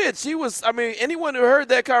think she did. She was, anyone who heard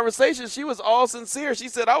that conversation, she was all sincere. She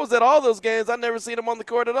said, I was at all those games. I never seen him on the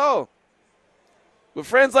court at all. With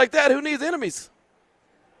friends like that, who needs enemies?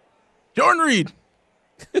 Jordan Reed.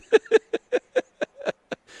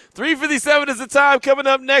 3:57 is the time. Coming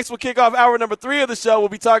up next, we'll kick off hour number 3 of the show. We'll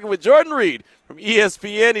be talking with Jordan Reed from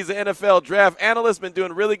ESPN. He's an NFL draft analyst, been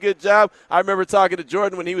doing a really good job. I remember talking to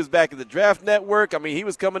Jordan when he was back at the Draft Network. He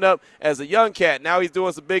was coming up as a young cat. Now he's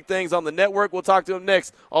doing some big things on the network. We'll talk to him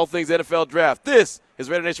next. All things NFL draft. This is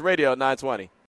Raider Nation Radio 920.